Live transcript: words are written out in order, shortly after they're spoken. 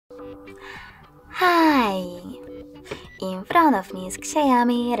Hi! In front of me is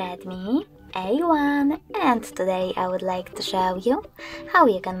XIAOMI Redmi A1, and today I would like to show you how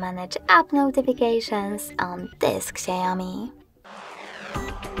you can manage app notifications on this XIAOMI.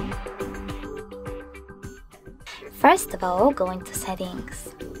 First of all, go into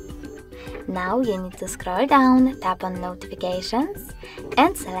Settings. Now you need to scroll down, tap on Notifications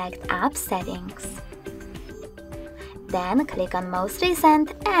and select App Settings. Then click on Most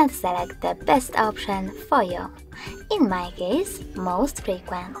Recent and select the best option for you. In my case, Most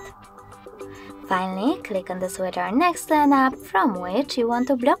Frequent. Finally, click on the switcher next to an app from which you want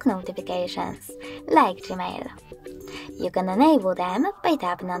to block notifications, like Gmail. You can enable them by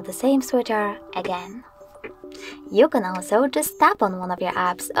tapping on the same switcher again. You can also just tap on one of your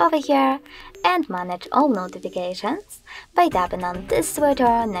apps over here and manage all notifications by tapping on this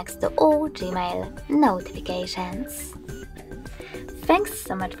switcher next to all Gmail notifications. Thanks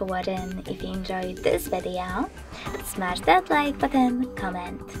so much for watching. If you enjoyed this video, smash that like button,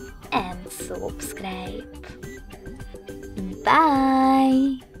 comment and subscribe.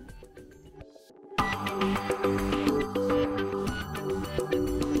 Bye!